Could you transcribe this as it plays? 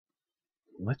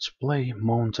Let's play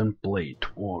Mount&Blade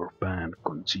Warband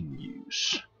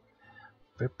continues.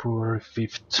 February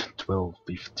 5th,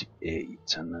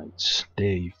 1258, and it's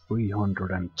day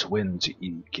 320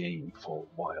 in game for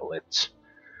Violet.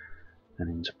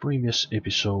 And in the previous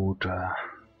episode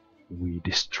we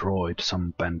destroyed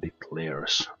some bandit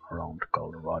lairs around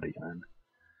Calradia, and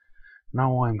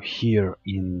now I'm here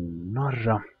in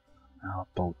Narra,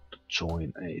 about to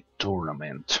join a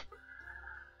tournament.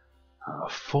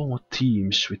 4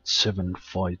 teams with 7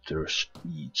 fighters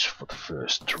each for the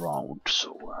first round,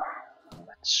 so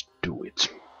let's do it.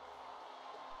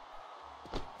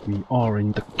 We are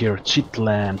in the Kerchit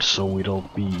land, so it'll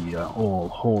be all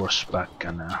horseback,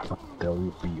 and but there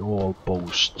will be all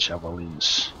bows,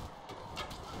 javelins,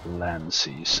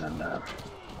 lances, and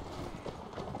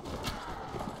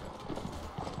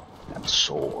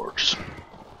swords.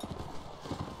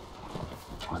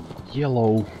 I'm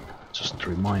yellow. Just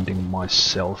reminding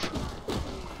myself.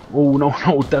 Oh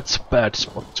no, that's a bad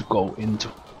spot to go into.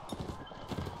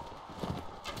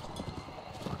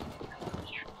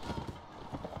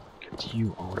 Get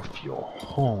you out of your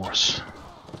horse.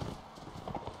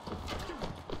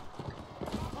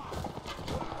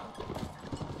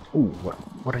 Oh,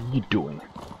 what are you doing?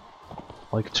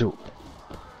 Like to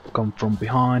come from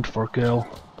behind for a girl?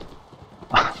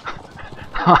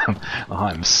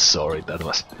 I'm sorry, that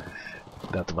was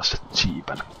a cheap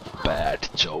and bad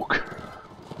joke.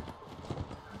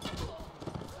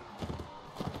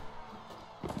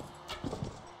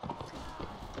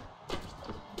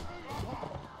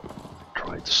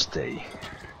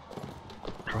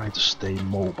 Try to stay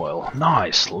mobile.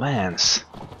 Nice lance.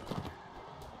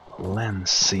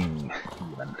 Lancing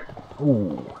even.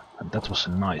 Ooh, and that was a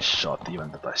nice shot,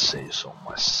 even that I say so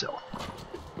myself.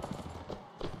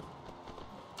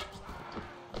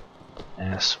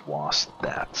 As was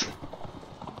that.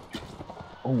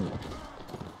 Oh.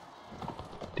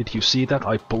 Did you see that?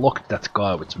 I blocked that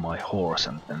guy with my horse,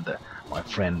 and then my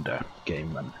friend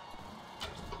came and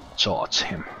charged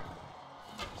him.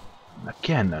 And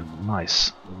again, a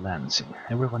nice lancing.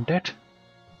 Everyone dead?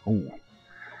 Oh.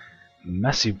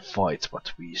 Massive fight,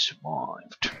 but we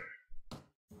survived.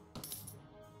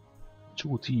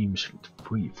 2 teams with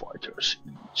 3 fighters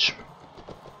each.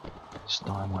 This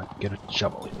time I get a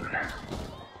javelin.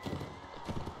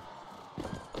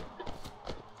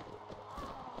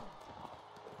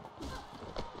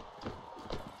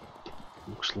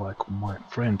 Looks like my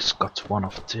friends got one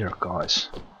of their guys.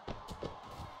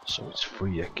 So it's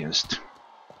 3 against.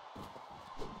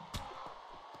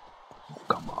 Oh,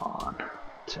 come on.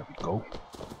 There we go.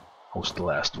 How's the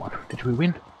last one? Did we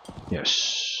win?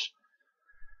 Yes.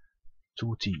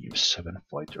 2 teams, 7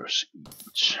 fighters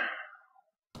each.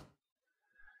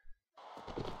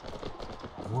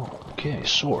 Okay,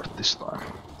 sword this time.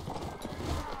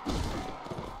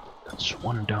 That's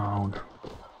 1 down.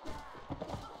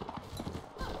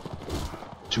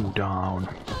 2 down.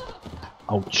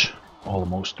 Ouch,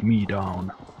 almost me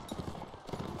down.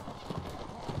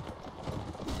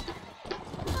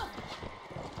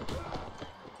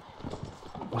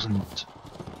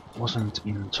 Wasn't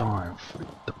in time with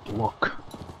the block.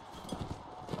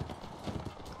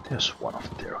 There's one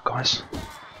of their guys.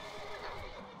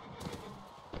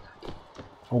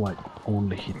 Oh, I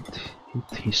only hit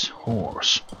his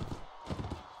horse.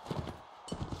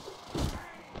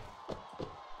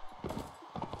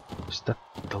 Is that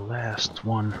the last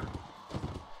one?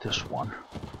 This one.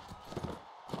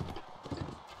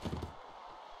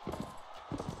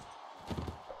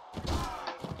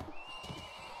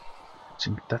 I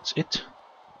think that's it.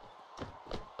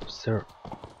 Is there?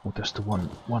 Oh, there's the one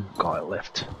guy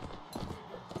left.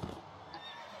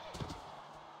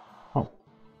 Oh,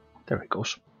 there he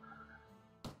goes.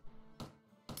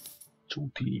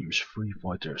 2 teams, 3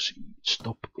 fighters each.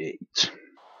 Top 8.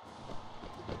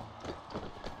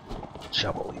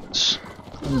 Javelins.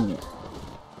 Ooh.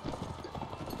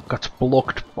 Got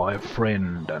blocked by a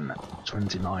friend, and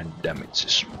 29 damage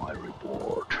is my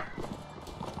reward.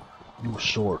 You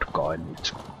sword guy need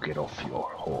to get off your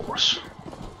horse.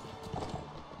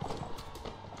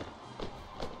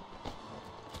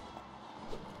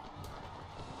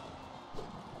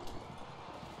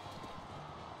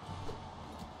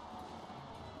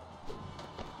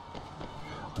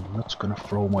 I'm not gonna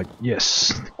throw my...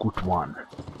 Yes, good one.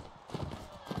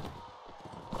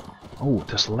 Oh,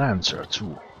 there's Lancer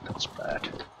too. That's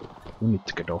bad. We need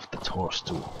to get off that horse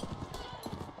too.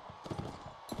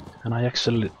 And I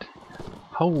actually...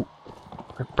 How...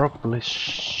 I probably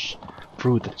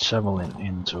threw the javelin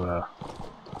into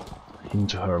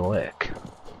her leg.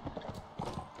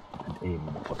 And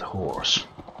aiming for the horse.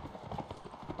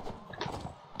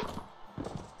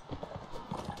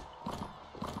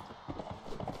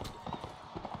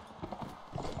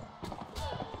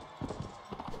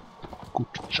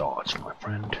 charge, my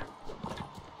friend.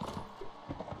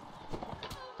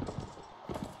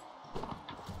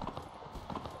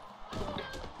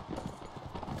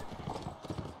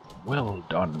 Well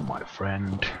done, my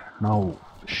friend. Now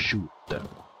shoot them.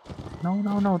 No,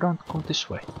 no, no, don't go this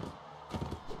way.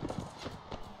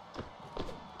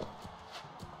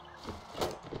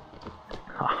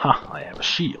 Haha, I have a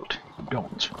shield. You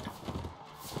don't.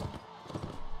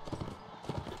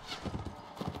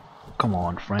 Come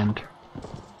on, friend.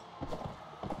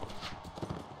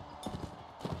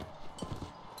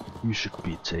 You should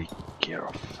be taking care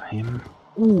of him.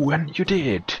 Ooh, and you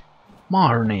did!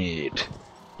 Marnid!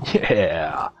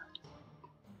 Yeah!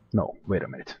 No, wait a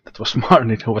minute. That was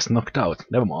Marnid who was knocked out.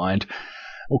 Never mind.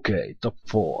 Okay, top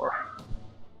 4.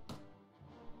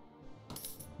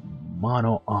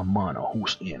 Mano a mano.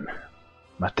 Who's in?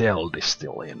 Mateld is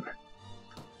still in.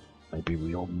 Maybe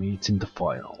we'll meet in the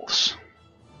finals.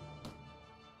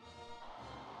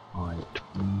 I'd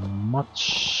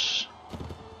much...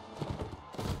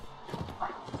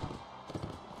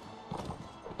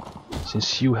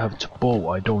 Since you have the bow,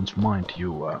 I don't mind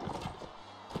you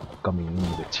coming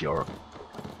in with your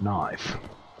knife,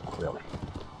 really.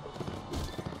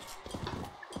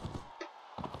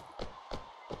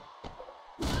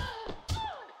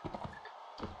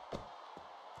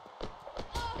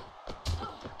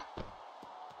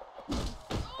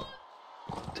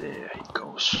 There he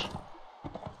goes.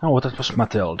 Oh, that was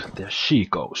Mateld. There she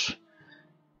goes.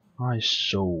 I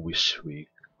so wish we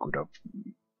could have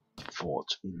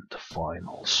fought in the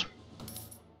finals.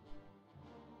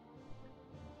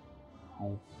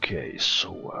 Okay,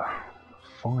 so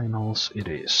finals it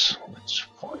is. Let's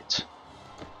fight.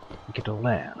 You get a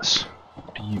lance.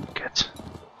 What do you get?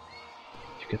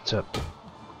 You get a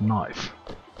knife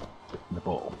and a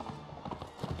bow.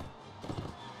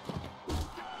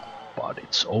 But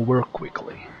it's over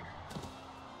quickly.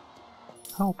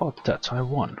 How about that? I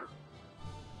won.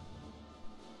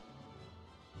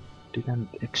 Didn't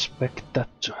expect that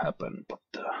to happen, but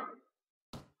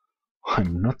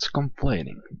I'm not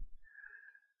complaining.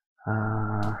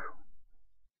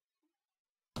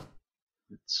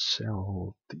 Let's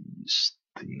sell these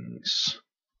things.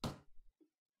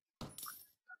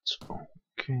 That's okay,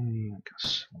 I can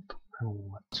sell the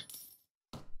helmet.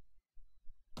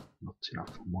 Not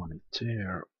enough money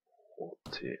there or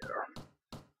there.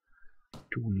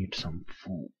 Do need some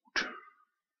food.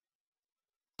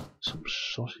 Some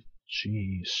sausage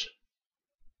cheese.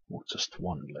 Oh, just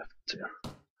one left there.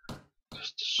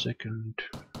 Just a second.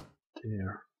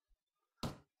 There.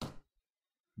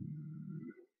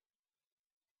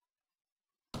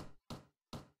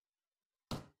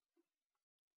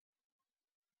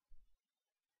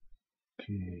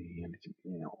 Okay,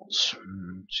 anything else?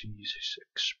 Cheese is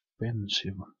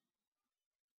expensive.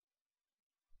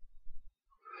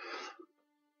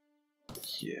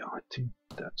 Yeah, I think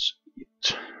that's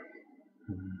it.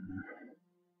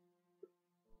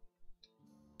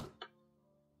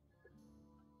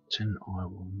 Then I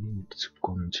will need to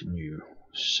continue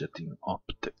setting up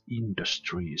the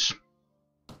industries.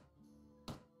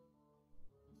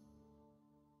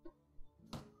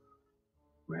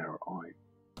 Where I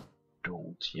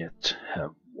don't yet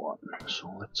have one. So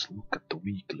let's look at the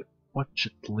weekly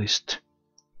budget list.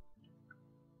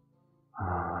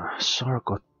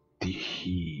 Sargot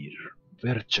here.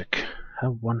 Verchek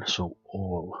have one, so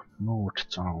all Nord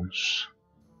towns,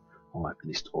 or at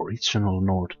least original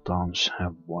Nord towns,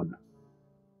 have one.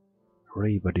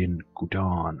 Ravadin,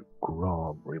 Kudan,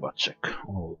 Kurab, Rivacek,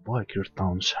 all Viker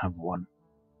towns have one.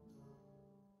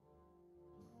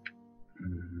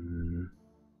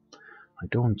 I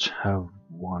don't have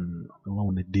one,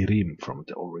 only Dirim from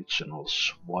the original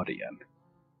Swadian.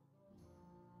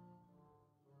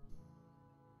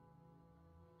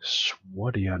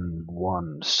 Swadian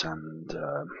ones and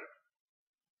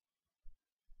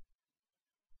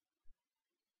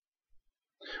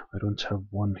I don't have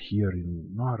one here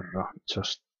in Narra,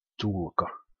 just Tulka.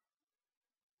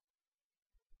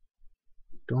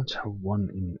 Don't have one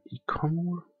in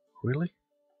Ikamur, really?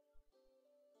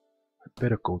 I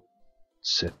better go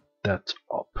set that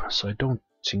up. So I don't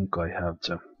think I have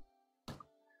the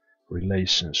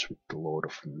relations with the Lord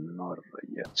of Narra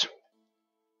yet.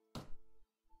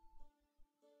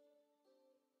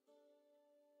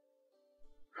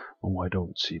 Oh, I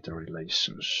don't see the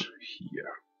relations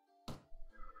here.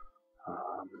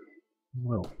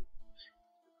 Well,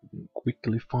 we can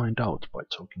quickly find out by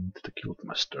talking to the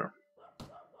Guildmaster.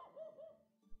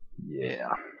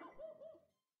 Yeah.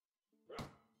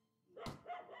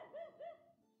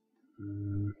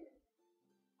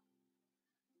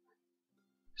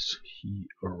 Is he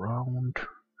around?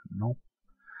 No.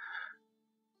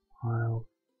 I'll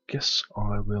guess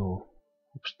I will.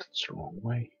 Oops, that's the wrong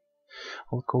way.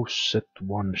 I'll go set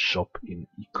one shop in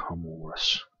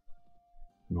Ikamuras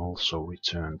and also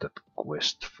return that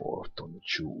quest for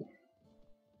Tonju.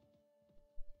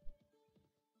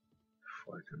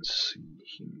 If I can see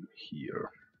him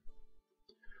here.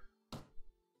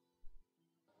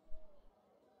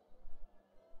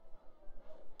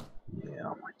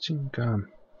 Yeah, I think.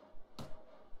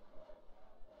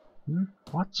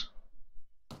 What?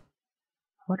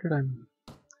 How did I?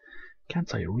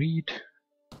 Can't I read?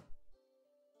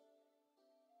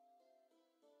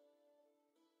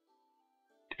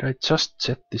 Did I just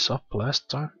set this up last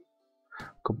time?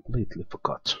 Completely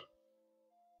forgot.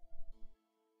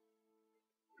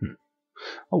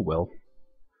 Oh well.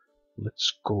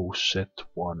 Let's go set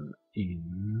one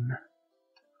in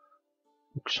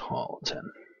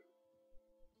Uxhalten.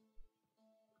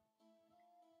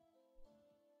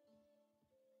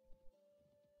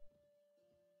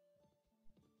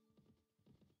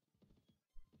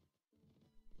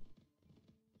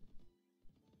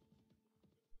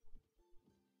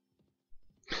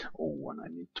 Oh, and I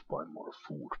need to buy more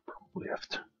food probably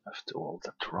after all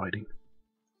that riding.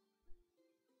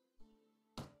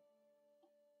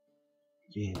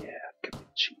 Yeah, cabbage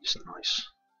cheese, nice.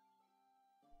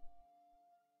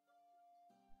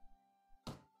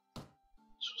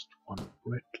 Just one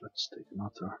bread, let's take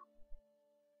another.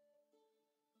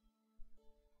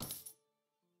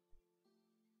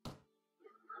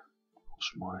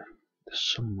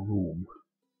 There's some room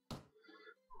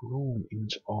in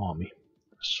the army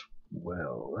as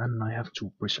well, and I have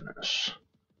 2 prisoners.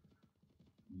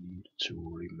 Need to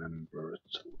remember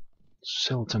to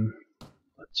sell them.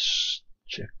 Let's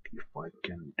check if I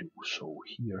can do so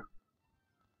here.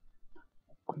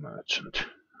 Merchant.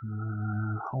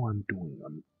 How I'm doing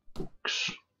on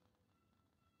books?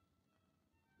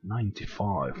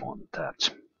 95 on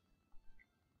that.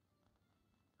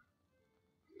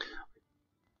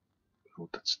 Oh,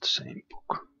 that's the same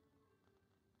book.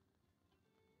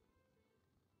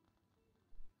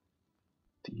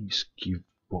 These give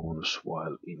bonus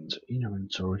while in the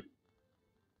inventory.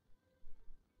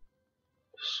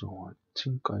 So I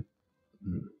think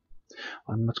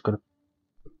I'm not gonna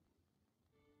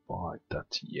buy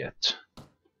that yet.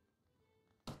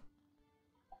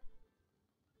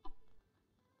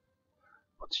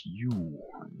 But you,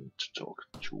 I need to talk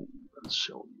to and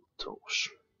sell you those.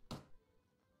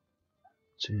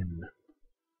 Then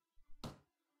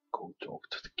go talk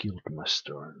to the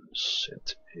guildmaster and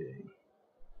set a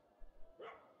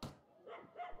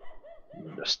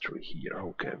industry here.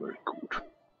 Okay, very good.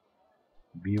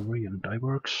 Weary and dye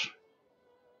works.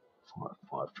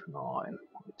 559.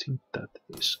 I think that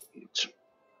is it.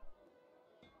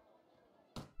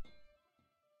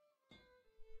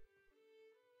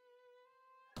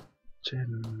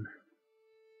 Then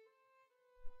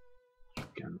you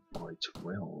can fight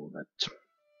velvet.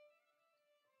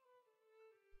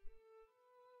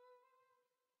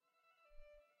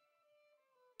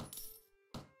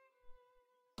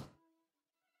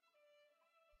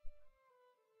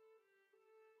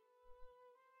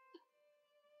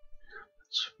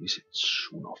 Let's visit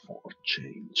Suna for a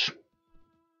change.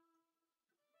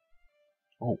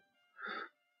 Oh,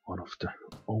 one of the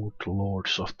old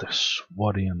lords of the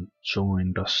Swadian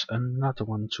joined us, and another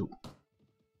one too.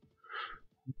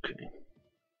 Okay.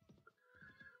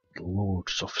 The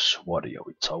lords of Swadia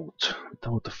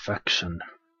without a faction,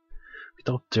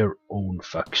 without their own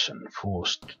faction,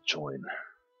 forced to join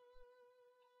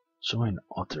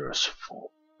others for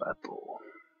battle.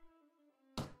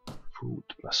 Food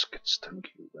baskets, thank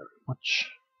you very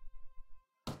much.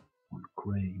 1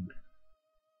 grain.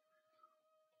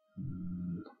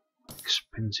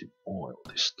 Expensive oil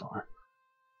this time.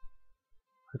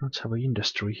 I don't have an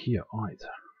industry here either.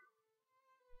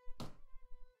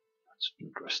 That's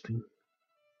interesting.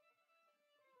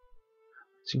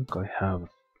 I think I have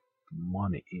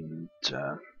money in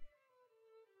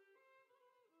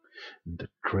the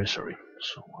treasury,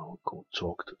 so I'll go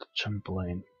talk to the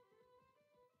Chamberlain.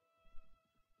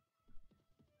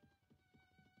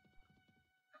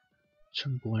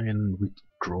 Chamberlain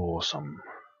withdraw some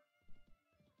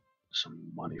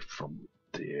money from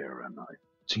there, and I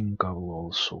think I will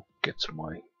also get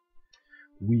my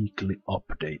weekly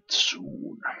update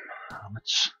soon.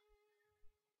 Let's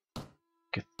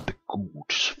get the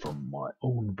goods from my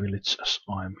own village as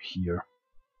I'm here.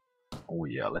 Oh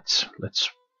yeah, let's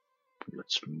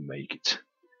make it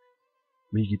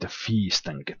a feast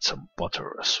and get some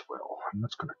butter as well. I'm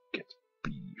not gonna get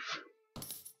beef.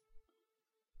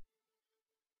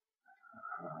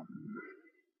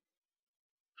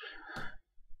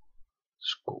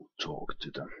 Let's go talk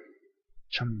to them.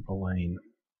 trampoline.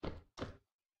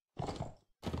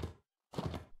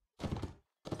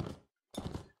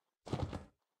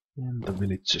 And the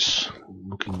village is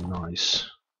looking nice.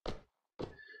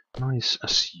 Nice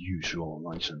as usual,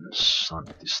 nice and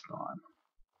sunny this time.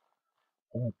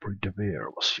 Aubrey de Vere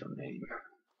was your name.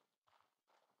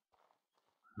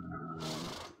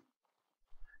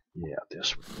 Yeah,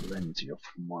 there's plenty of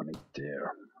money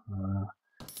there.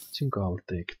 I think I'll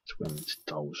take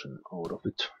 20,000 out of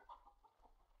it.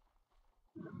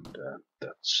 And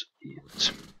that's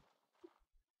it.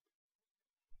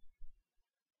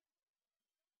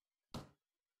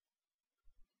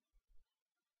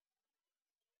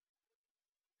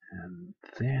 And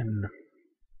then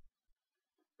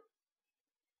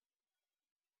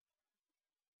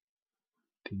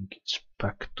I think it's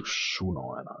back to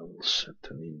Suno, and I will set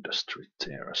an industry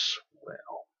there as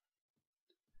well.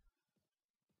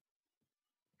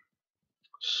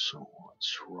 So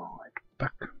let's ride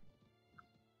back.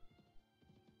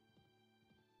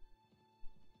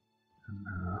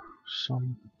 And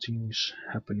some things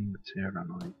happening there,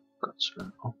 and I got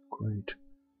an upgrade.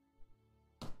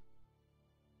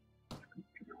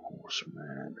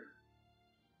 Horseman.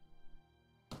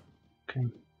 Okay.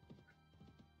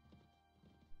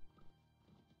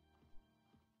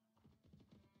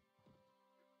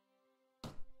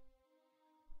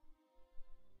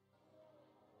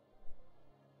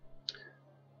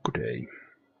 Good day.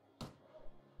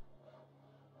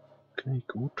 Okay,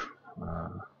 good.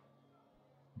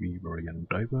 Weaverian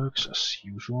diverks as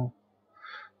usual.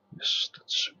 Yes,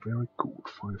 that's very good.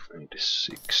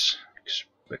 586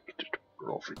 expected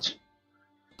profit.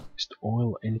 Is the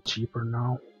oil any cheaper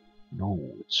now? No,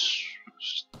 it's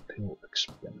still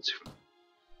expensive.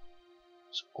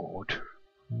 It's odd.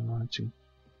 I think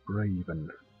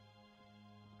Raven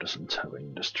doesn't have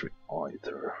industry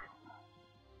either.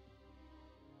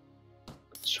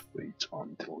 Let's wait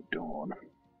until dawn.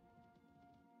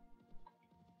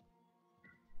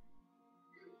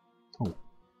 Oh,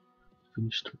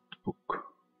 finished with the book.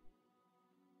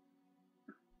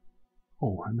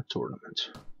 Oh, and a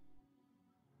tournament.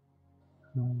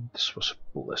 This was a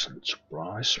pleasant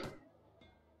surprise.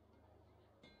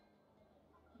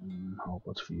 How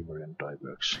about Fever and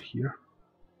Diverks here?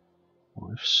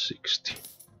 560.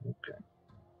 Okay.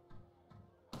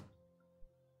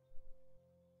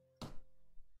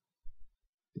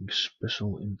 Nothing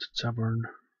special in the tavern.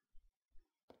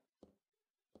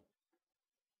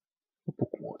 A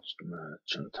bookmarks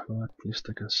merchant. Well, at least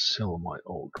I can sell my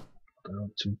old, but I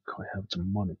don't think I have the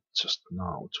money just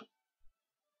now to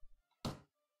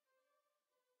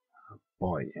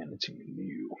buy anything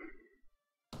new.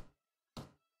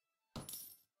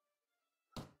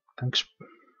 Thanks.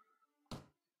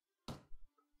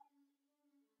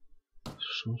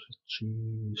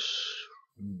 Sausages.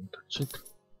 That's it.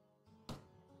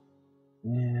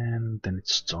 And then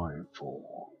it's time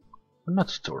for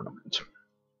another tournament.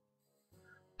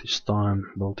 This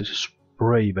time, well, this is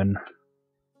Braven.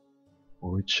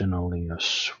 Originally a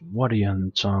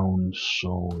Swadian town,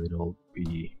 so it'll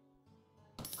be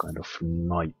kind of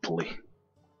nightly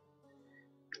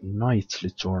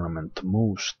tournament,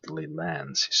 mostly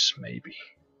lances maybe,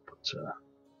 but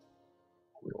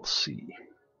we'll see.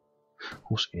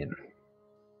 Who's in?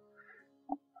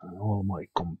 All my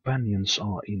companions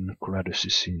are in, Gradus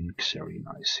is in,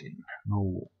 Xerina is in,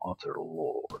 no other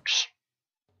lords.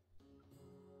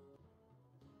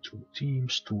 2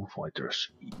 teams, 2 fighters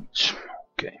each.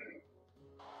 Okay.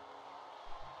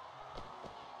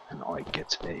 And I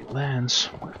get a lance,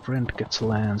 my friend gets a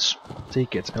lance, they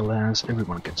get a lance,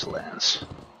 everyone gets a lance.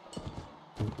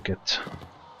 We get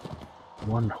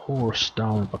 1 horse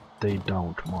down, but they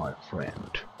downed my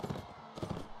friend.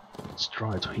 Let's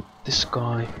try to hit this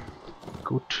guy.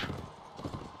 Good.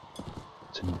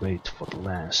 Then wait for the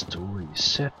lance to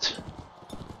reset.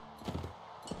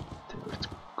 There it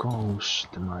goes.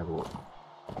 Then I will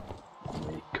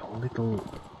make a little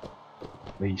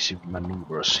evasive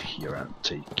maneuvers here and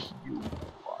take you.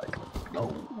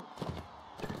 No,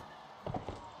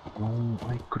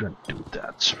 I couldn't do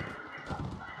that.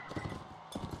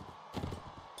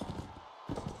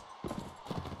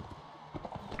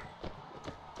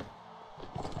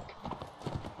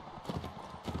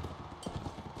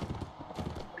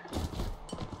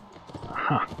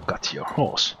 Aha, got your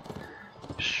horse.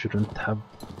 Shouldn't have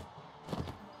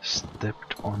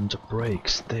stepped on the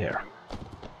brakes there.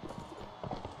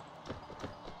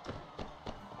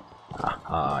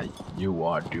 Haha, you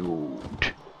are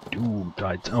doomed. Doomed,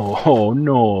 oh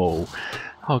no!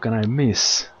 How can I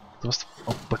miss? It was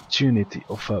the opportunity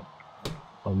of a,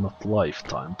 well, not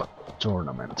lifetime, but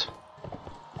tournament.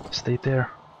 Stay there.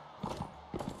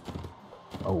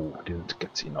 Oh, didn't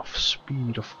get enough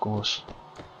speed, of course.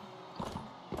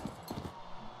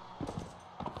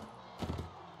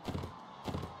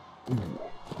 Ooh,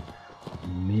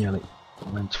 nearly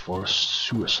went for a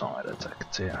suicide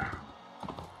attack there.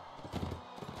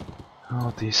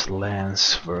 Oh, these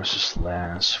lance versus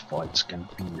lance fights can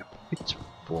be a bit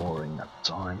boring at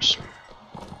times.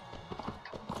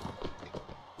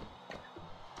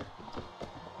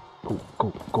 Go,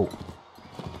 go, go.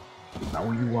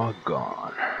 Now you are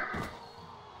gone.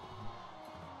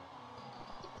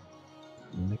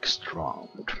 Next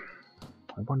round.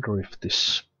 I wonder if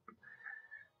this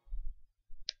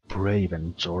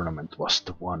Braven tournament was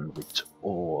the one with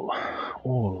all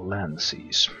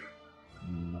lances.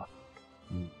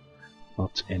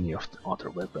 Not any of the other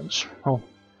weapons. Oh,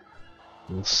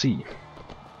 we'll see.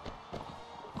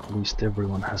 At least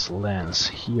everyone has lance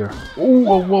here. Oh,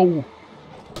 whoa, whoa!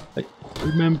 I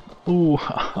remember. Oh,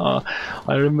 haha!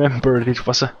 I remembered it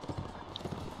was a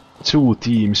 2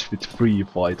 teams with 3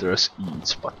 fighters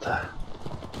each, but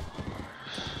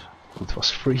it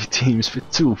was 3 teams with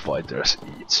 2 fighters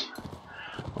each.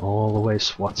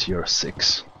 Always watch your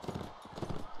 6.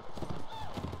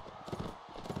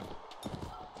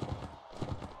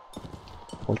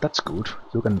 Well, that's good.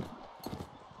 You can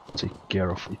take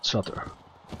care of each other.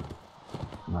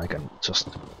 And I can just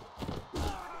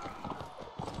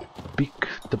pick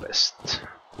the best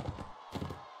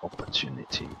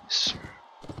opportunities.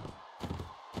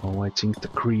 Oh, I think the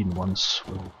green ones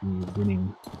will be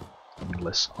winning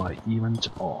unless I event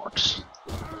odds.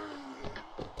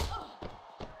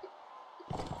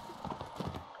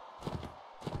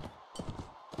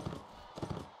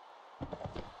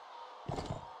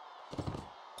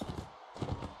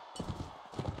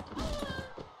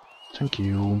 Thank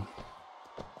you.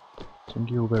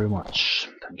 Thank you very much.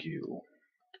 Thank you.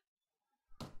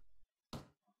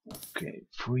 Okay,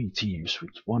 3 teams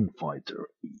with 1 fighter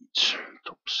each.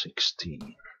 Top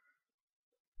 16.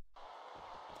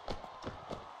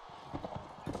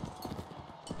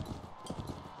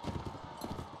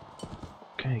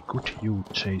 Okay, good. You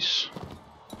chase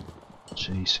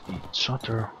each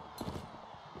other.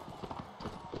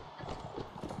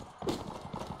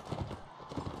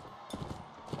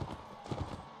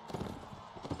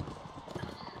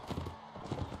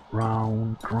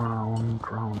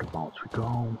 Round about we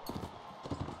go.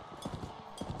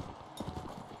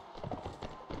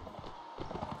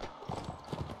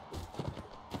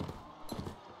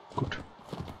 Good.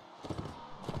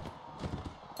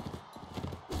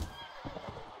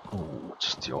 Oh,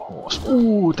 just your horse.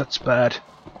 Oh, that's bad.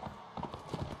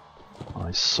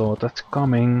 I saw that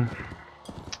coming.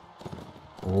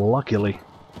 Luckily,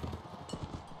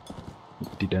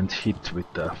 it didn't hit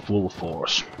with the full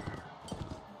force.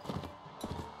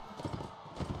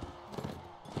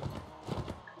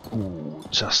 Ooh,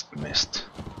 just missed.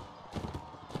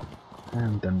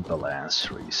 And then the lance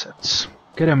resets.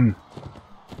 Get him!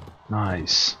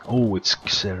 Nice. Oh, it's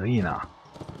Xerina.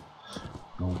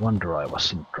 No wonder I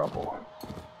was in trouble.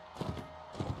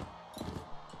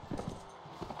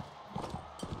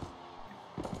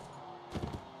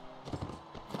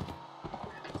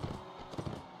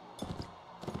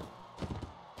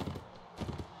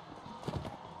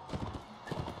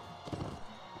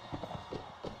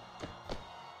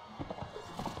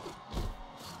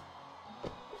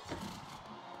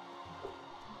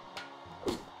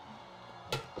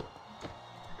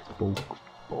 Poke,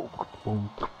 poke,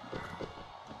 poke.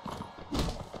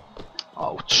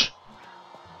 Ouch.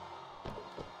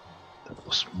 That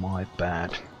was my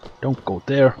bad. Don't go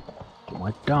there. You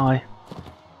might die.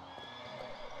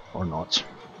 Or not.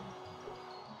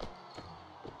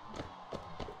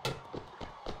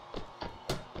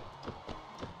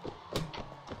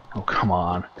 Oh, come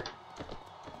on.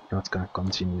 You're not gonna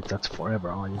continue that forever,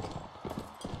 are you?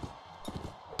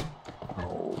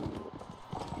 Oh,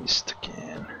 missed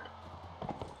again.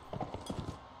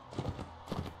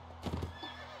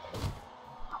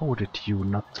 How did you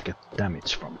not get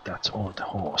damage from that or the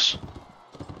horse?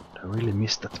 Did I really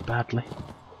miss that badly?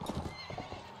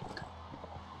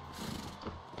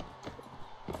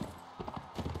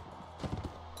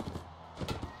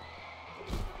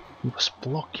 He was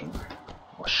blocking.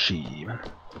 Was she even?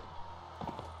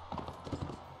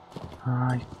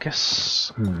 I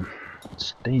guess...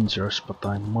 it's dangerous, but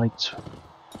I might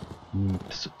need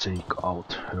to take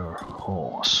out her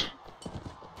horse.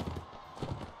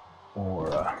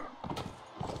 Or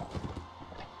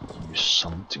use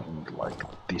something like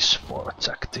this for a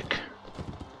tactic.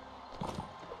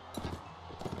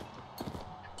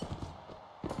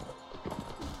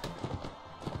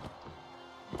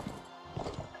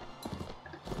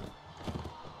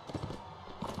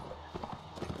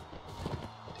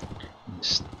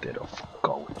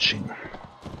 watching.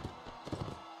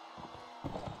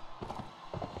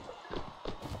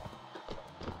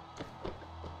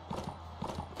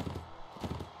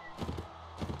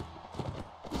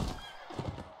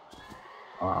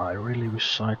 I really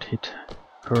wish I'd hit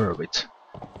her with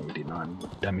 89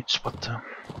 damage, but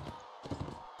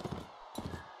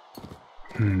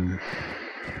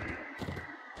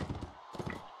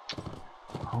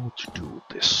how to do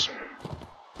this?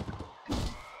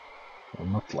 Well,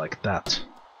 not like that.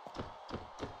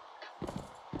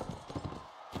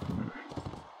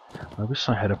 I wish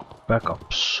I had a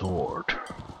backup sword.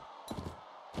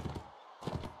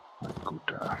 I could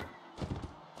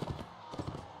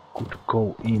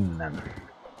go in and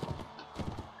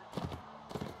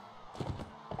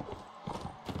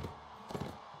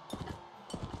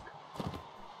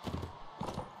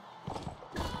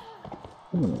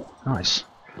ooh, nice.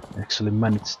 I actually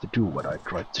managed to do what I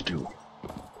tried to do.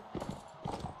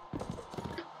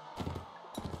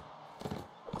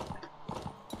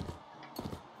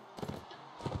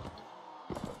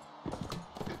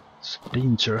 It's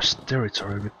dangerous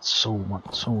territory with so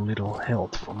little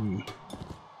health for me.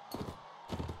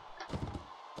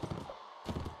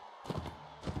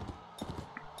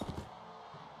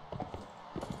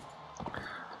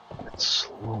 Let's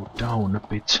slow down a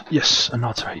bit. Yes,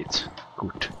 another hit.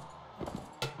 Good.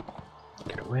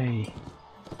 Get away.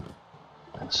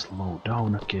 And slow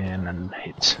down again and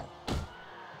hit.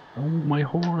 Oh, my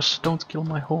horse! Don't kill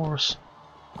my horse!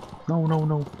 No, no,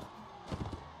 no.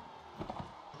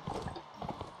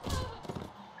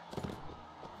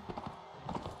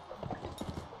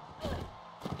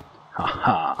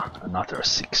 Haha! Another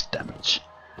 6 damage.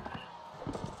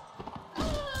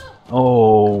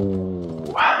 Oh!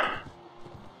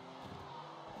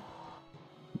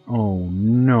 Oh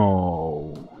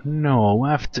no! No,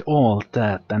 after all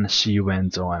that, then she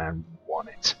went on and won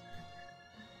it.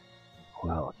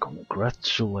 Well,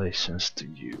 congratulations to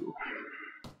you.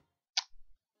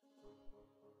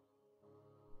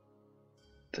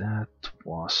 That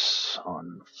was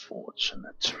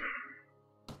unfortunate.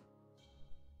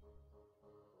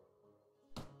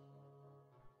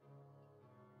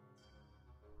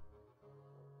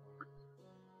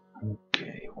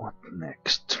 Okay, what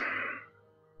next?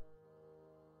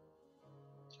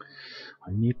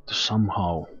 I need to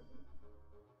somehow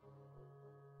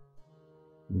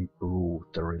improve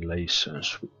the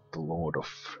relations with the Lord of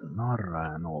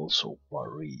Narra and also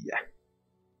Varia.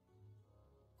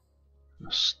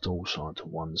 As those are the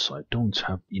ones I don't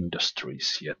have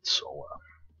industries yet, so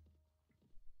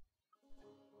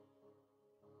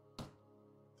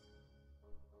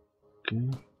okay,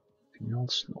 anything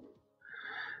else? No.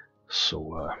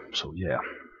 So yeah,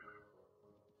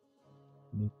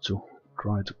 need to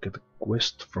try to get a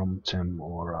quest from them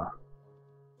or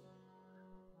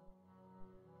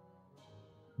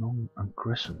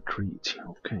non-aggression treaty.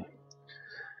 Okay,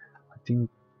 I think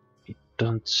it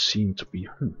doesn't seem to be.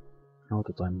 Now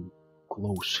that I'm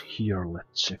close here,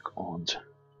 let's check on the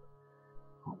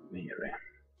Mary.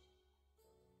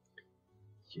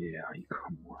 Yeah,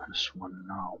 Ikamu has one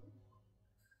now.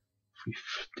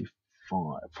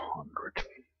 5,500.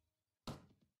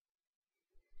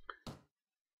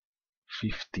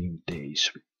 15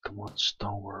 days with the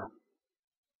watchtower.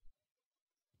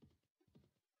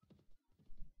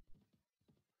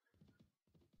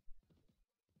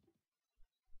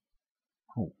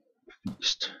 Oh,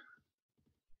 feast.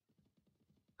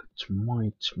 That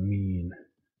might mean...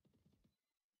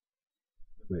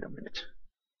 Wait a minute.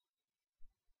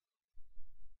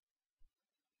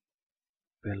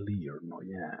 Belir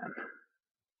Noyan.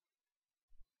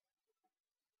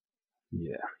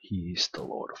 Yeah, he is the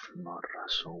Lord of Narra,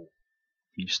 so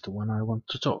he's the one I want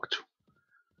to talk to.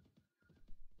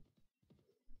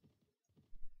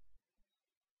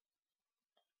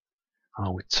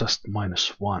 Oh, it's just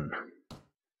 -1.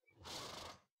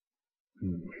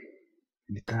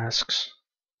 Any tasks?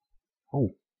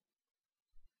 Oh.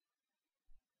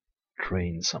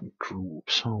 Train some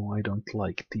troops. Oh, I don't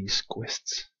like these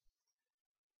quests.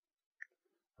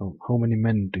 Oh, how many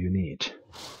men do you need?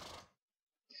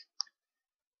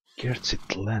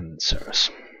 Gertsit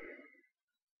Lancers.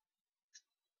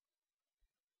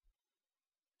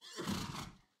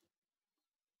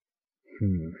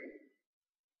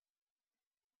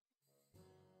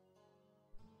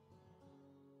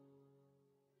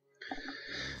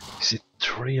 Is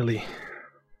it really?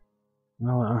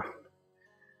 Well,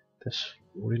 there's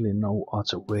really no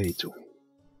other way to.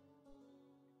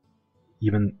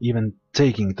 Even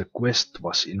taking the quest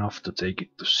was enough to take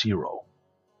it to 0,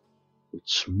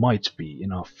 which might be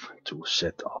enough to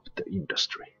set up the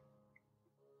industry.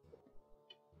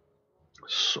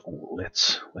 So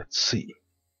let's see.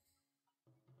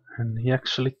 And he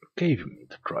actually gave me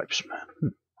the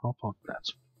tribesman. How about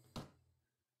that?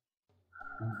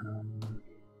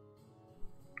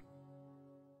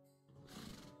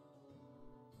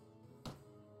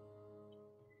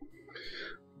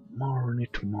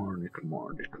 Marnit,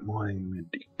 my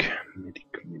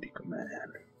medic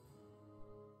man.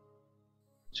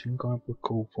 I think I will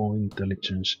go for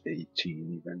intelligence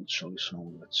 18 eventually,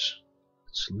 so let's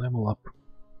level up.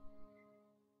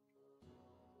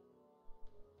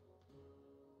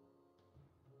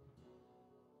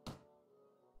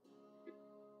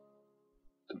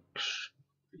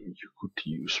 You could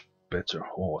use better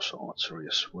horse archery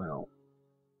as well.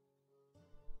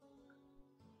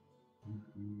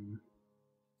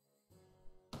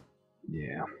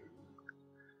 Yeah.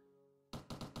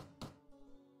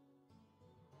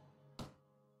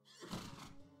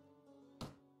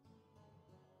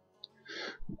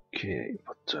 Okay,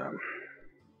 but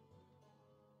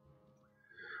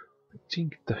I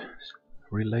think the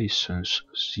relations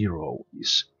 0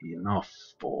 is enough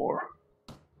for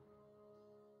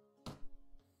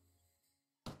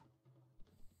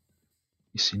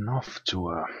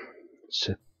to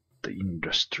set the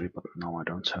industry, but now I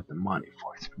don't have the money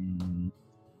for it.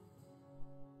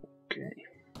 Okay.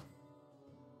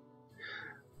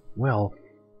 Well,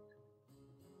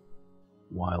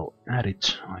 while at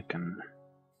it, I can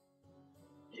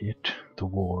head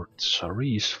towards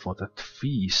Saris for that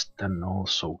feast and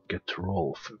also get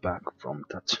Rolf back from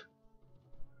that.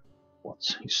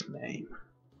 What's his name?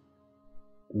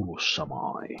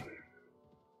 Ulsamai.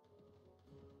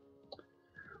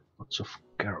 Lots of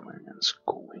caravans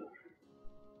going.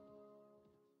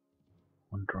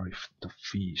 Wonder if the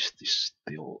feast is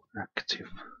still active.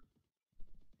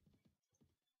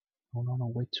 Oh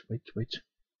no, wait.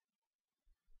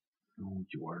 No,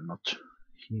 you are not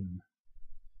him.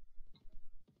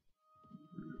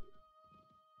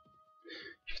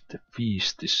 If the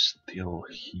feast is still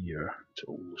here, the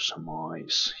Ulsamai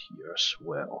is here as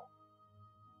well.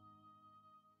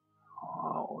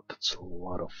 Oh, that's a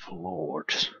lot of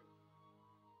lords.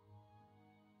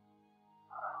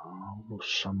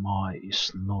 Ulsamai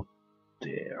is not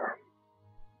there.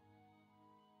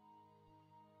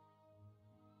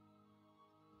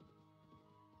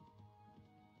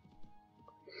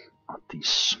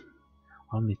 This.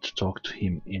 I'll need to talk to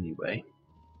him anyway.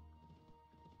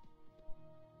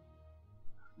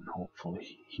 And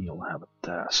hopefully he'll have a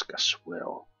task as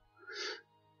well.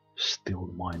 Still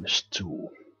 -2.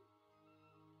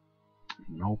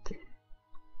 Nope.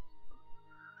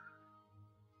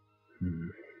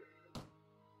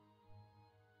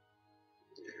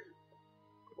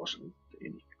 Wasn't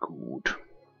any good.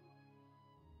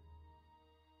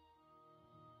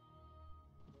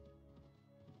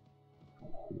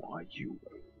 Who are you?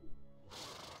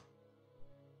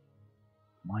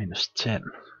 -10.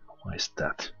 Why is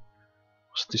that?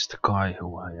 Was this the guy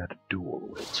who I had a duel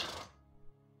with?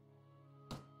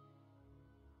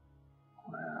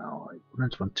 Well, I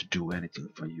wouldn't want to do anything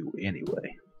for you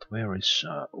anyway. But where is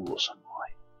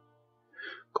Ulsamai?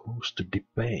 Close to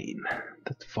Debane.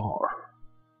 That far.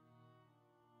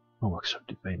 No, actually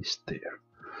Debane is there.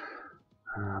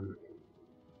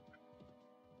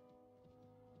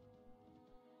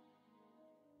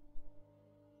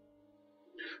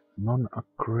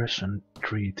 Non-aggression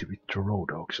treaty with the Road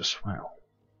Dogs as well.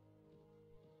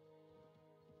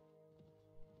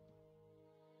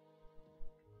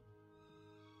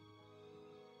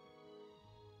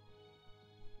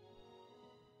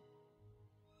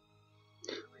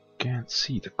 I can't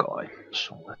see the guy,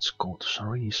 so let's go to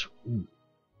Saris.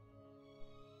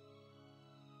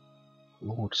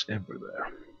 Lords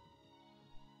everywhere.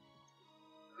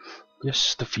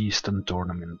 Yes, the feast and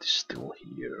tournament is still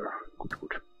here.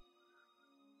 Good.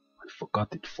 I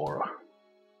forgot it for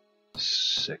a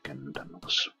second and I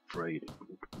was afraid it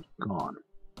would be gone.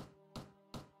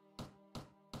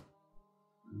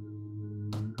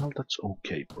 Well, that's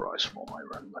okay price for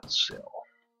iron, let's sell.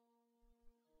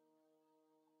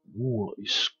 Wool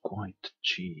is quite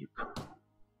cheap.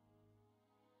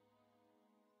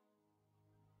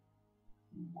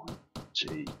 Might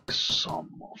take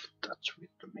some of that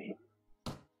with me.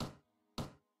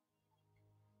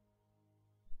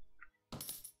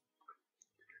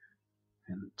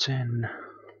 And then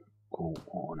go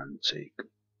on and take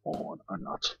on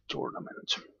another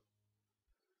tournament.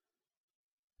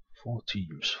 4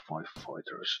 teams, 5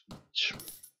 fighters each.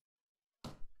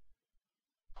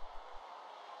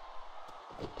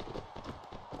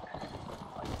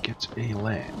 I get a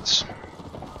lance.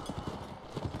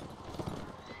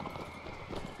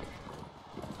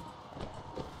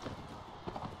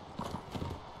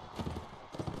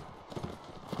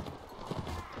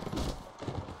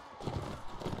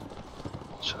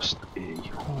 Just a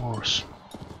horse.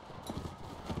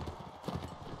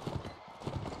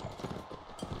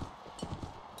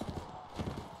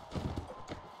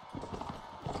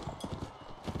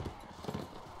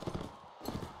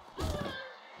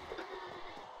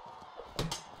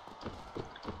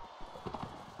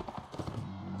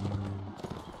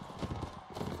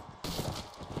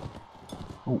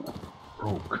 Oh,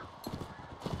 broke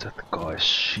that guy's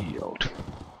shield.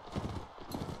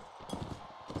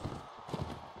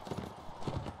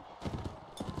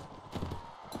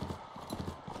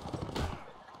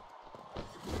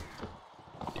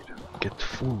 Didn't get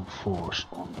full force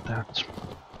on that.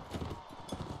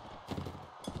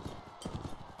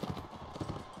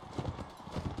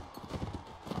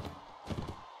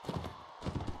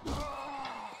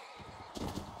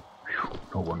 Whew,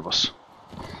 no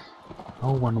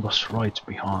one was right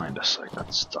behind us. I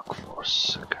got stuck for a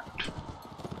second.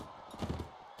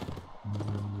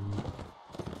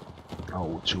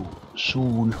 No, too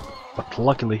soon. But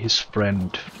luckily his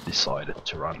friend decided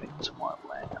to run into my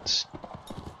lands.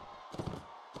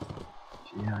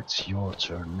 Yeah, it's your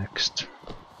turn next.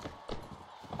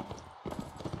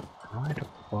 Right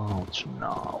about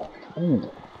now. Ooh.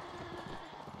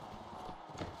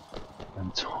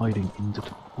 And hiding into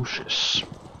the bushes.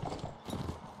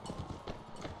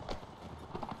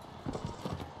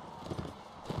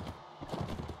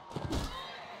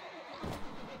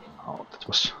 Oh, that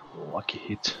was a lucky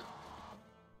hit.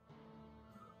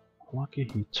 Lucky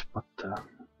hit, but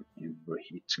every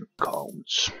hit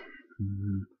counts.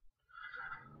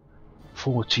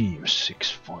 4 teams,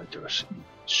 6 fighters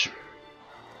each.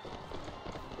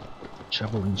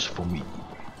 Javelins for me.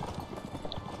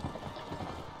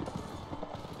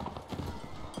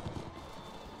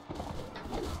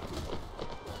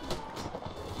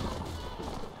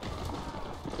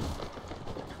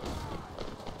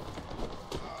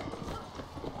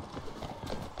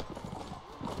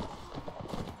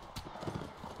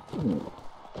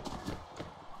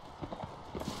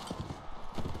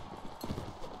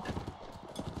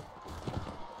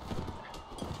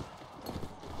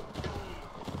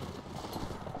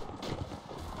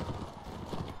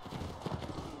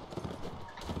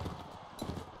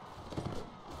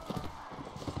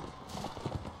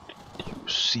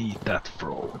 See that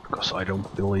throw, because I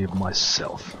don't believe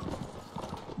myself.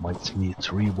 Might need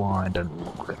to rewind and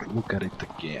look at it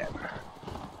again.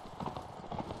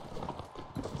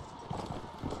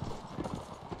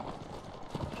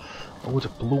 Oh, the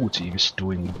blue team is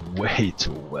doing way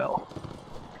too well.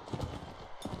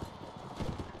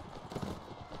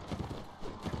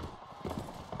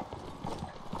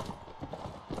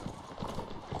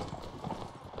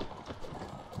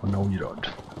 Oh, no you don't.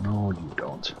 No you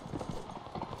don't.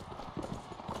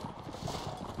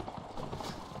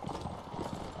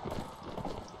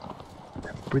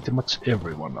 Pretty much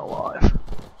everyone alive.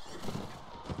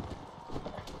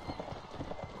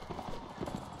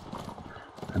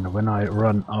 And when I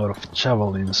run out of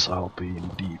javelins, I'll be in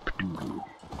deep doo-doo.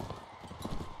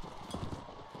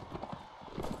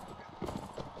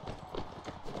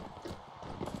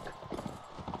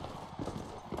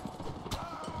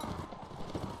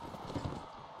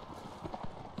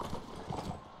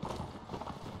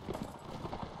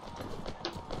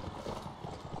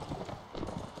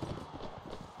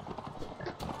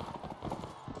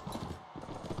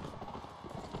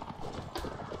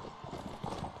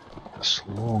 As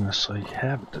long as I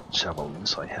have the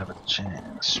javelins, I have a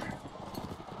chance.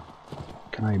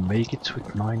 Can I make it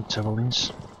with 9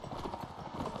 javelins?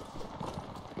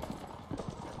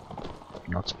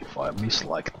 Not if I miss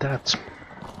like that.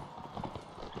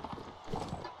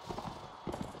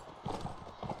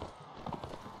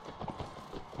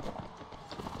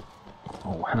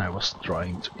 Oh, and I was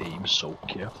trying to aim so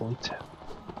carefully there.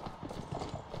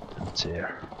 And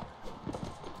there.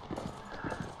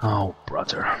 Oh,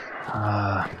 brother.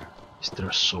 Is there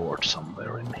a sword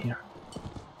somewhere in here?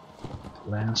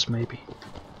 Lance, maybe?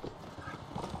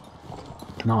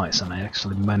 Nice, and I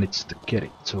actually managed to get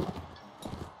it too.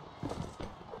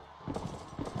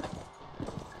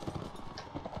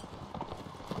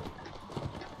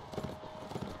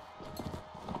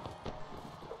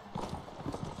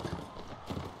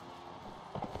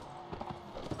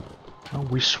 I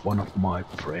wish one of my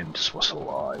friends was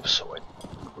alive, so I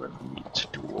wouldn't need to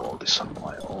do all this on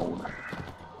my own.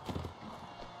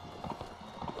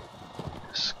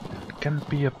 It can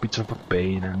be a bit of a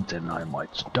pain, and then I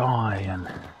might die, and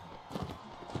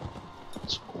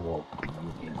it's all been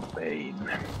in vain.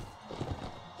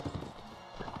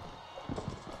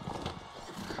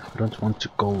 I don't want to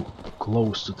go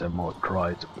close to them or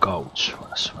try to gouge,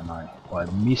 as when I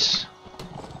miss,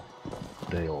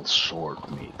 they'll sword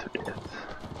me to death.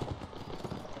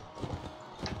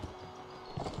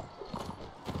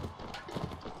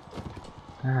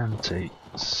 And they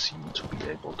seem to be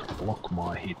able to block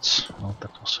my hits. Well,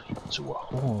 that was a hit to a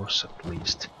horse at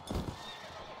least.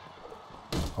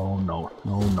 Oh no,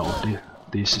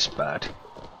 this is bad.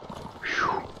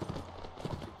 Whew.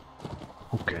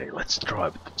 Okay, let's try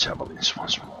with the javelins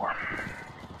once more.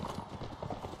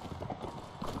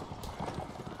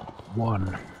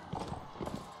 One.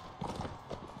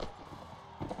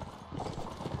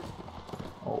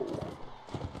 Oh.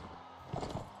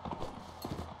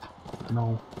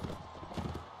 No.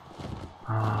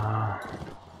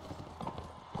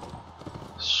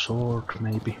 Sword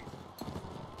maybe.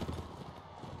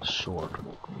 Sword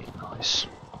would be nice.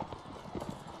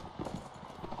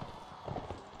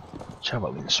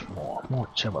 Javelins more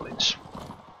javelins.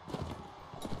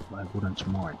 I wouldn't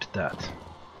mind that.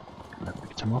 Can I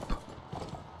pick them up?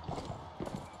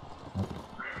 Nope.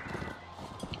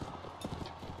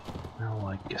 Well,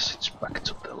 I guess it's back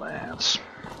to the lance.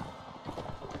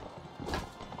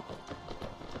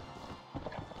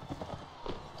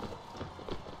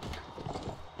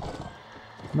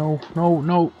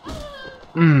 No!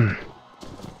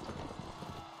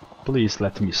 Please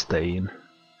let me stay in.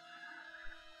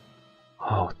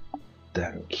 Oh,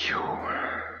 thank you.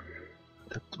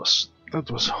 That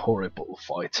was a horrible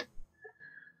fight.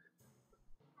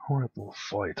 Horrible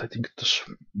fight. I think it was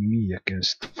me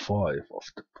against 5 of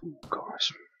the blue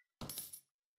guys.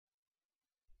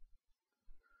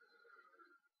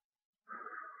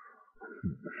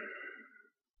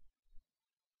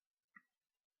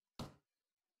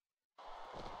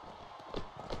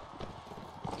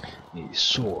 A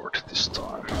sword this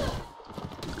time.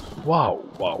 Wow,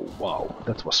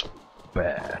 that was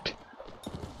bad.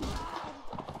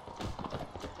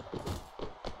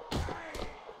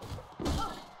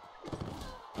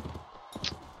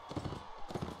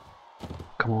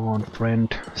 Come on,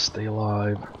 friend, stay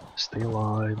alive, stay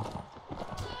alive.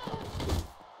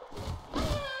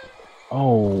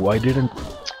 Oh, I didn't...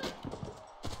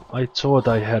 I thought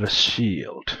I had a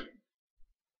shield.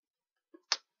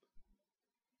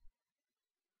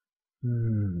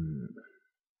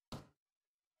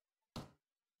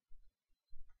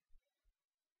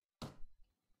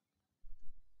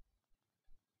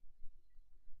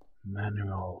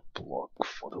 Manual block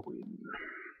for the win,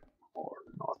 or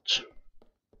not.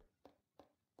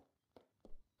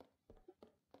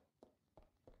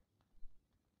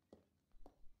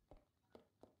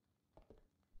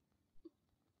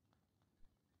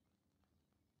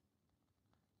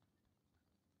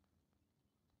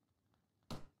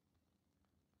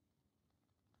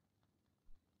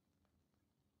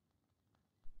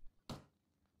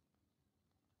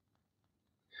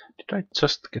 Did I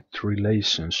just get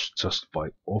relations just by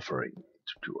offering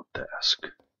to do a task?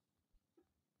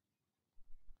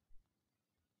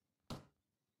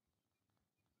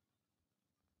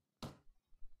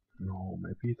 No,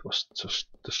 maybe it was just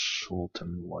the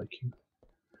Sultan liking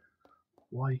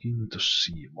the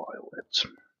sea violet.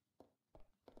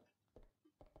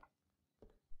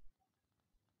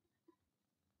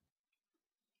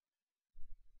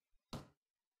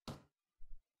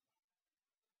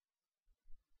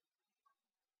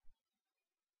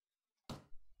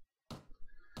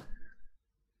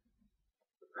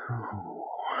 Oh,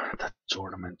 that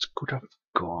tournament could have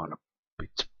gone a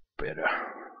bit better.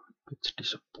 A bit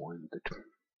disappointed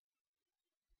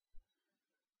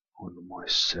on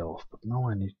myself, but now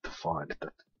I need to find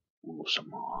that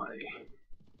Ulsamai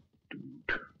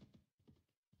dude.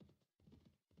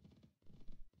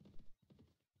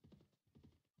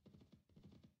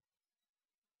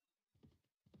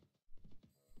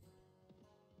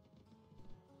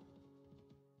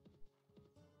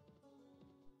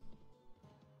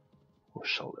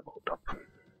 Who's leveled up?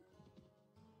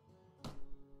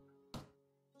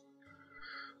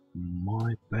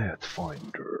 My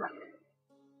Pathfinder.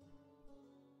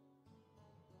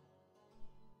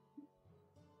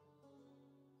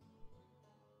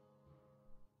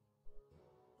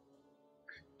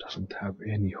 Doesn't have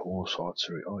any horse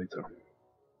archery either.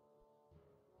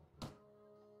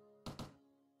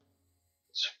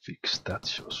 Let's fix that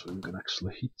so you can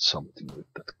actually hit something with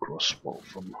that crossbow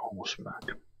from horseback.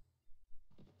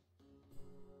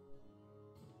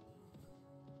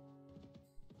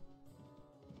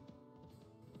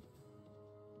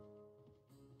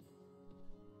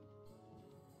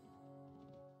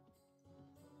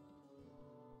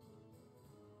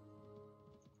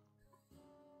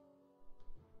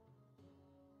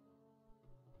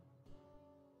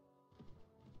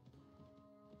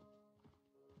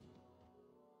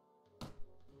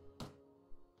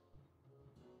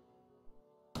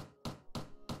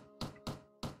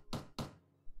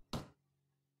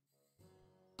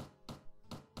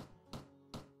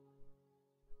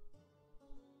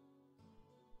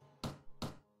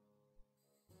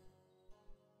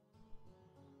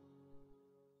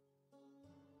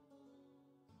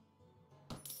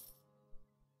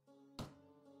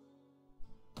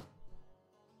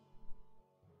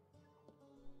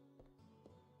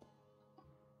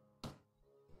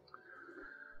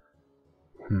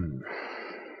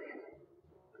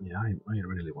 Yeah, I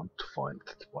really want to find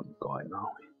that one guy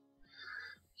now.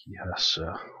 He has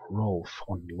Rolf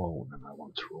on loan and I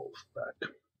want Rolf back.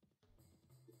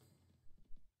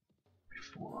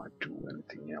 Before I do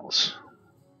anything else.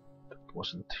 That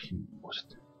wasn't him, was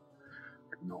it?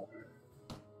 No.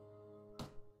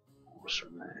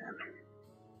 Horseman.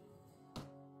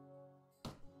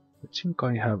 I think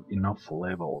I have enough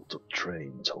level to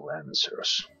train the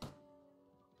Lancers.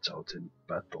 Without any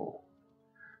battle.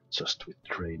 Just with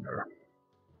trainer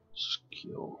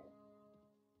skill.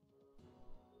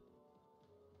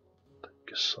 I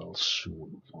guess I'll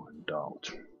soon find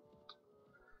out.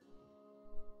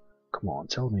 Come on,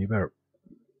 tell me where...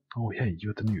 Oh hey,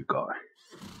 you're the new guy.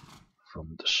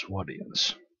 From the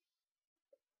Swadians.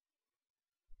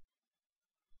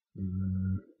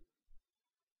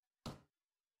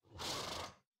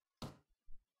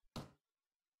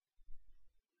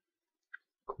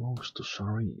 Close to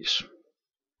Sarranid.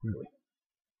 Really?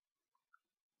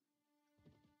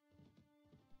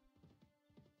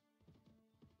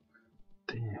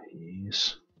 There he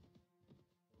is.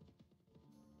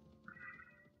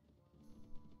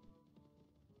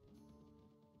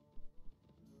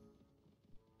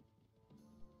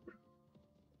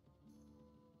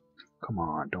 Come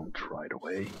on, don't ride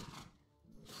away.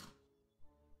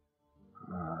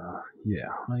 Yeah,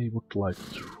 I would like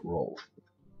to roll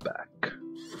back.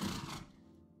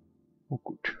 Oh,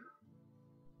 good.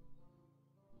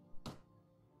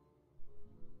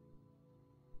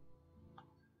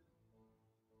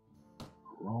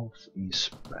 Rolf is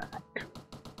back.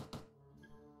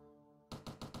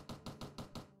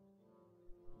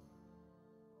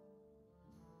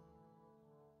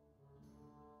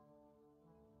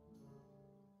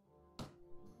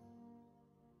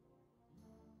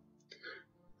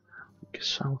 I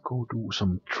guess I'll go do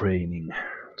some training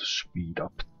to speed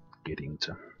up getting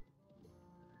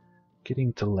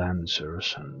the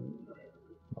Lancers and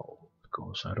well,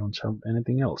 because I don't have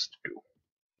anything else to do.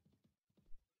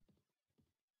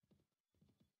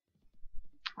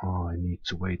 I need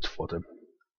to wait for the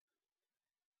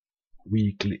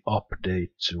weekly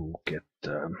update to get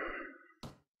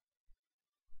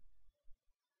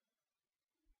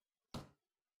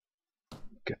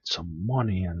some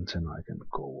money, and then I can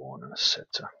go on and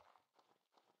set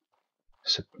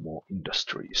more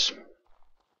industries.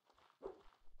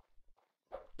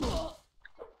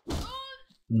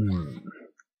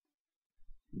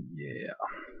 Yeah.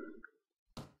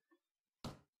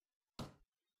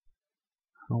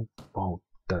 How about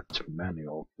that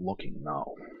manual blocking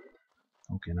now?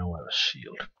 Okay, now I have a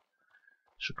shield.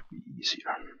 Should be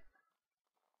easier.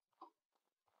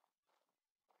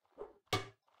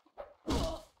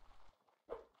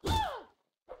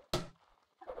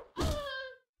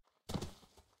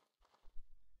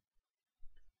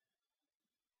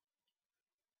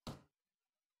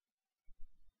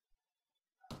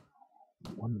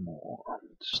 One more,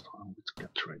 this time with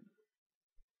Catherine.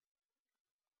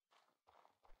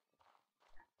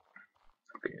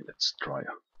 Okay, let's try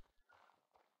a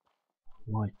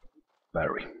light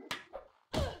berry.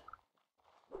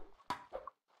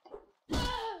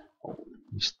 Oh,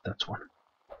 missed that one.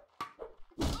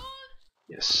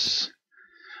 Yes,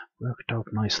 worked out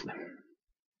nicely.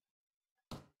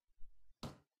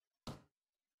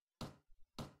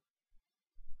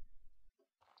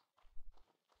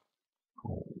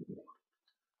 Oh,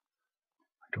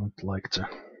 I don't like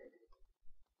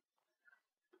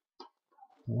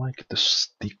the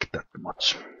stick that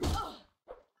much.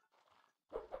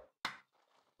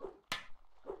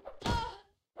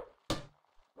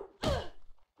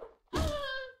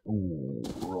 Ooh,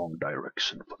 wrong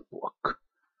direction for the block.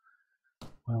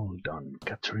 Well done,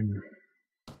 Catherine.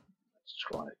 Let's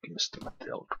try against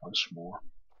Mathilde once more.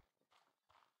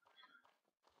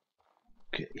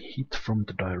 Okay, hit from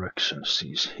the direction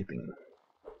she's hitting.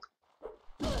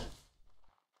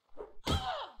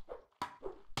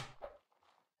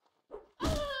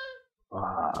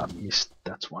 Ah, missed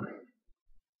that one.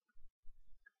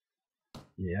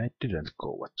 Yeah, it didn't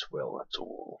go as well at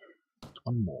all.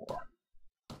 One more.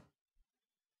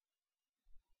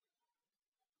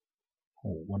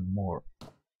 Oh, one more.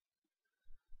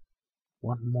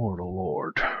 One more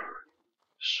lord.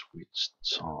 Switched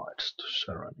sides to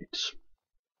Sarranid.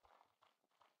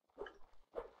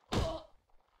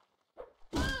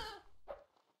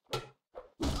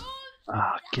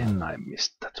 Ah, again I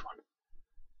missed that one.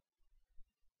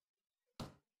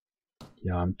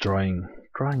 Yeah, I'm trying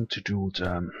to do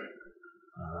the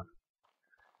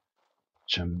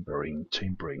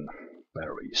chambering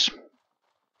berries.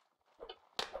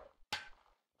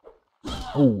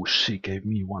 Oh, she gave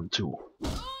me one too.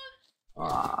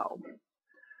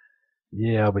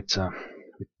 Yeah, with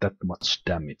that much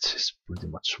damage, it's pretty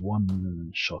much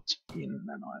one shot in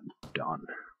and I'm done.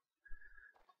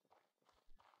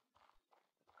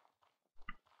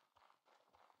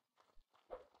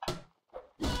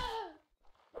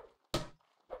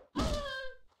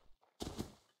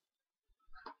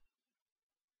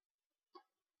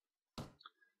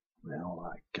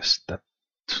 Well, I guess that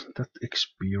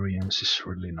experience is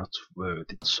really not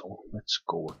worth it, so let's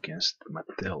go against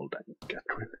Matilda and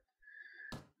Catherine.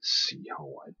 See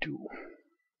how I do.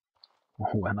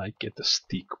 Oh, and I get a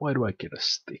stick. Why do I get a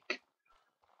stick?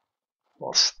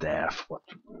 Well, staff,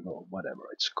 whatever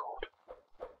it's called.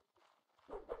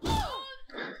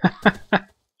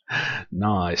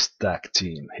 Nice tag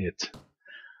team hit.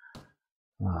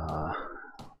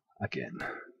 Again,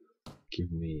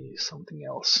 give me something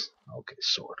else. Okay,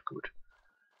 sword, good.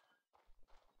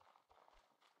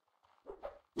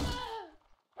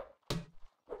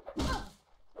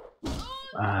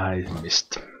 I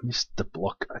missed the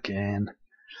block again.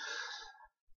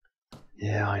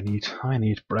 Yeah, I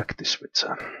need practice with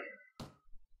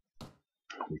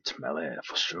melee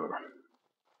for sure.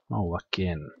 Oh,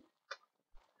 again.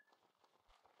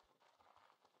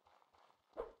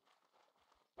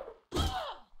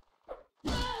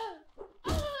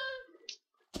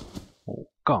 Oh,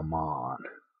 come on.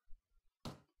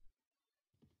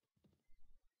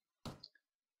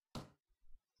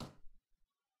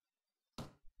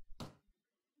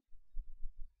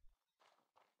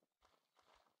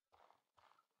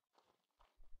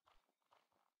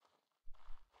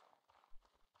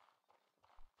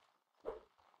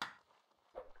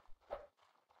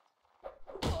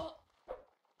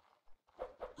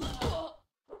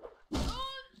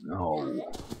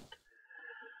 No.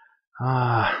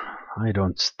 I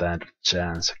don't stand a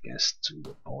chance against two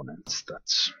opponents.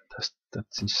 That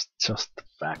is just the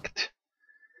fact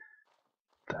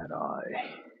that I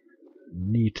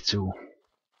need to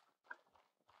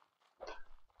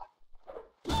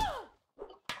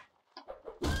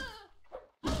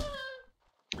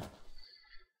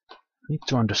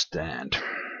understand.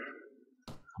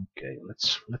 Okay,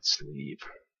 let's leave.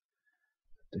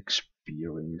 The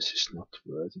experience is not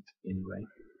worth it anyway.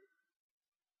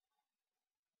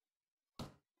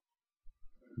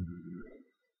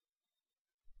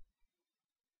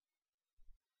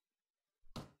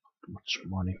 Too much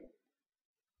money.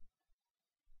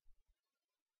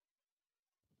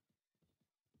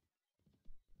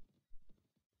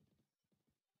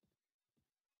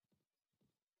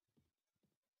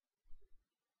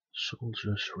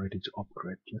 Soldiers ready to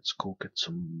upgrade. Let's go get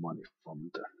some money from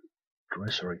the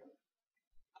treasury.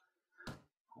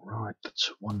 Right,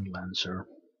 that's one lancer.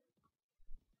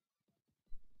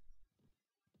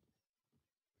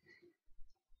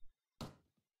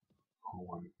 How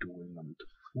I'm doing on the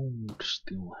food,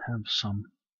 still have some.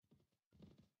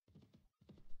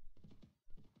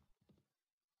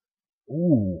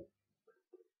 Ooh!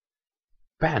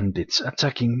 Bandits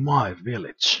attacking my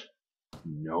village!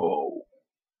 No!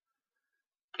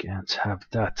 Can't have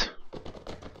that.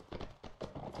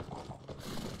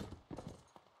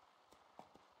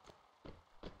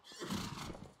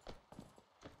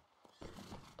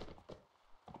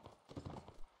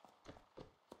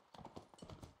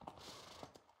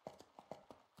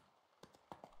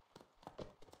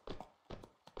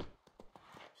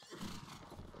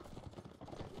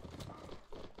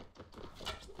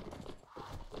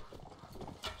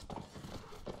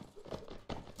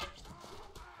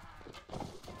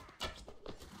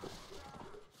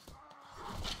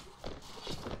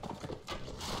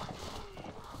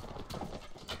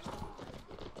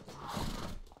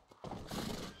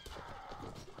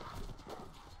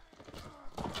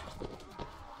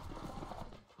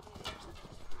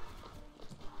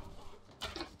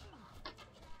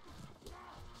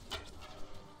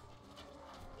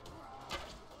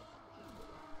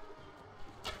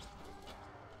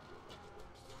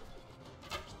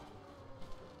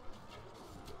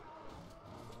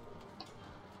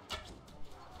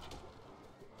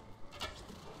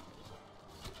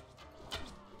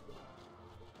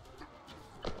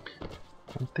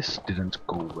 This didn't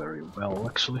go very well,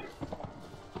 actually.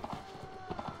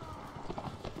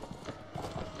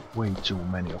 Way too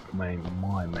many of my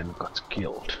men got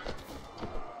killed.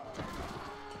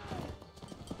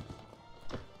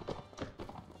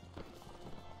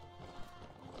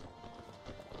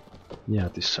 Yeah,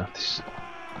 this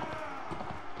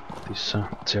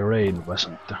terrain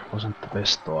wasn't the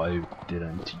best, though I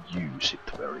didn't use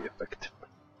it very effectively.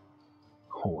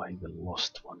 Oh, I even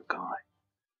lost one guy.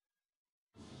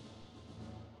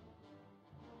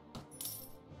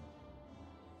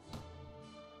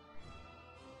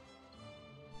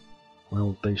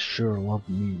 Well, they sure love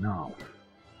me now.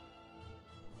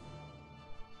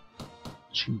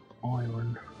 Cheap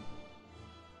iron.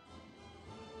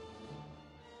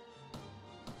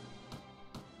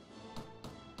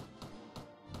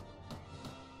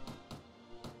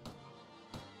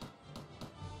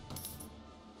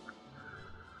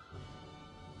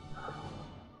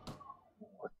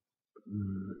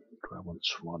 Do I want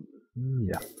SWAT?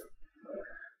 Yeah.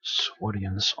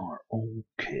 SWATians are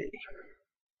okay.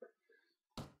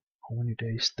 How many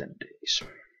days? 10 days.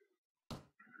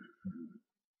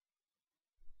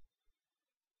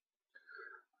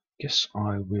 Guess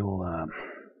I will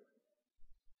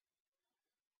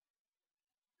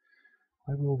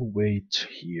wait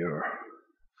here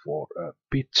for a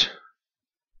bit,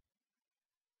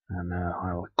 and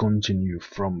I'll continue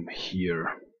from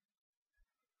here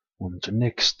on the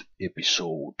next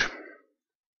episode,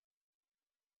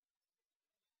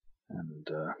 and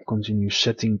continue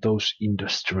setting those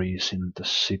industries in the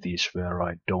cities where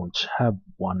I don't have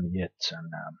one yet,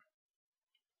 and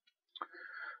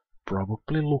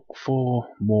probably look for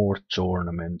more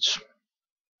tournaments.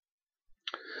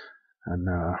 And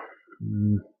I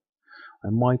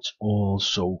might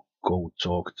also go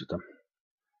talk to the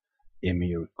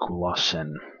Emir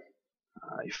Kulasen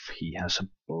if he has a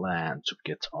plan to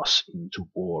get us into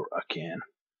war again.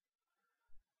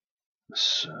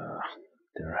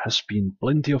 There has been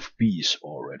plenty of peace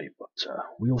already, but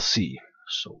we'll see.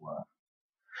 So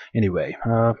anyway,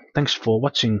 thanks for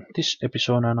watching this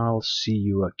episode, and I'll see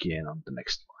you again on the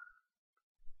next one.